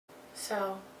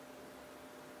So,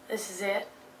 this is it.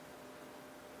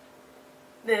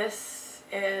 This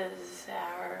is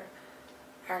our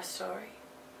story.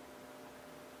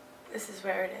 This is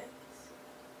where it is.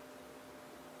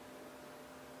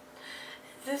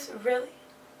 Is this really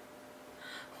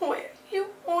where you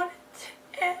want it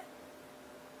to end?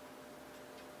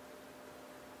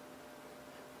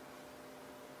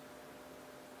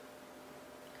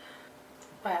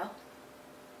 Well,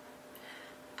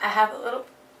 I have a little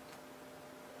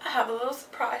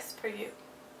surprise for you.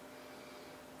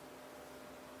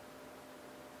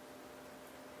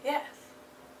 Yes.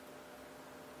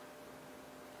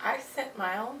 I sent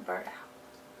my own bird out.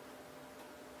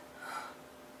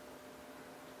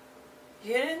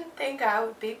 You didn't think I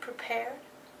would be prepared?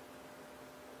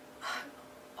 I'm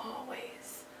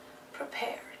always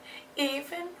prepared,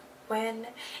 even when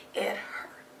it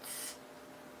hurts.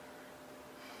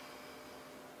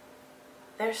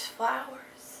 There's flowers.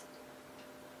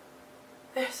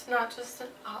 There's not just an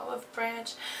olive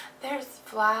branch, there's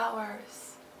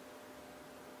flowers.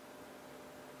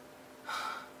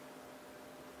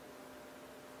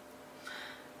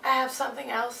 I have something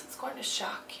else that's going to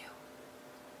shock you.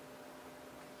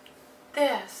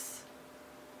 This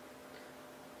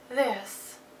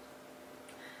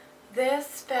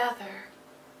feather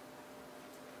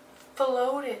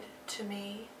floated to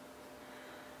me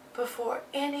before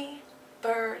any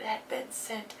bird had been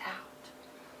sent out.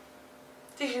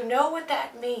 Do you know what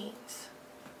that means?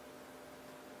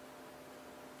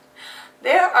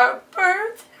 There are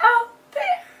birds out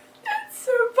there that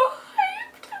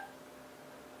survived.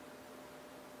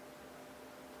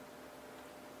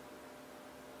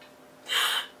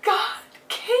 God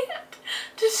can't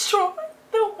destroy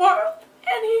the world,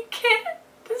 and He can't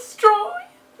destroy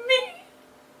me.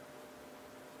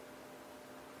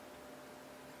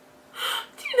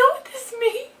 Do you know what this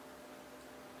means?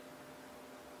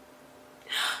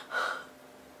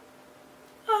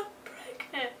 I'm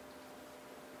pregnant.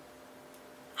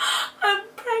 I'm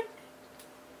pregnant.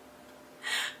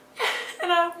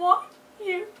 And I want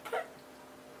you, but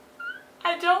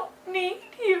I don't need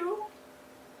you.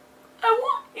 I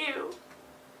want you.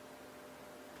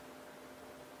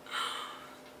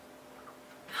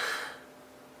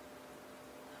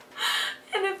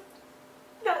 And if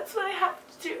that's what I have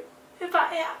to do, if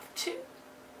I have to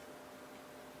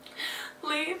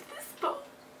leave this boat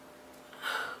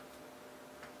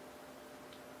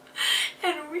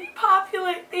and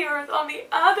repopulate the earth on the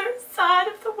other side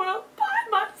of the world by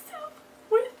myself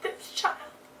with this child,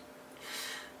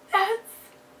 that's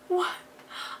what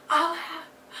I'll have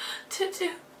to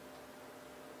do.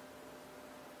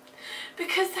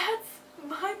 Because that's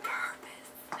my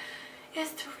purpose,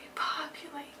 is to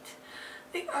repopulate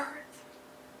the earth.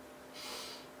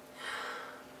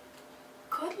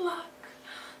 Good luck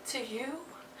to you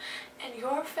and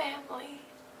your family.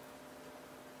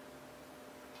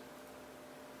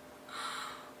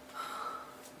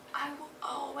 I will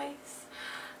always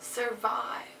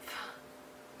survive.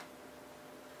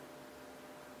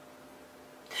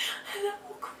 And I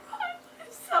will cry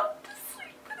myself to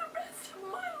sleep for the rest of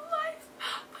my life,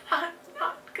 but I'm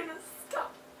not gonna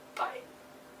stop fighting.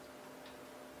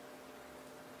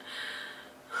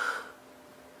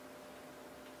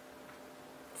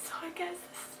 So I guess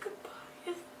this is goodbye.